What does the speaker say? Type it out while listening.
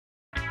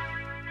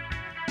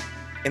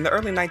In the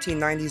early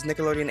 1990s,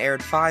 Nickelodeon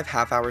aired 5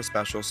 half-hour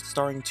specials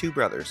starring two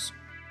brothers.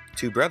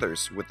 Two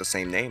brothers with the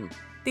same name.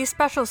 These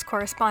specials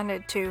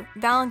corresponded to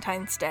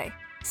Valentine's Day,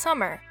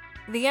 summer,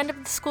 the end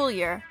of the school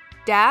year,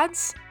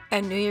 dads,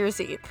 and New Year's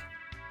Eve.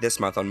 This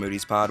month on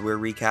Moody's Pod, we're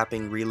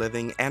recapping,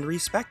 reliving, and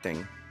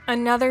respecting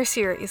Another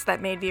series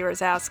that made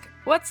viewers ask,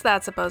 what's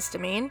that supposed to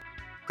mean?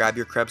 Grab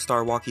your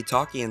Krebstar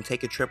walkie-talkie and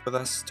take a trip with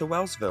us to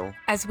Wellsville.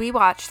 As we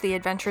watch the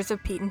Adventures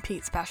of Pete and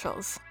Pete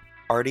specials.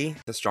 Artie,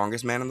 the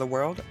strongest man in the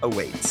world,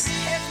 awaits.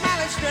 It's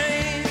mighty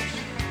strange.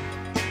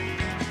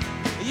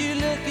 You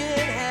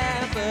looking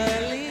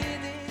happily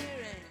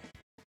there.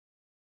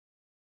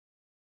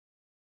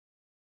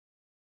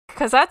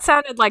 Because that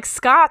sounded like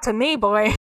ska to me, boy.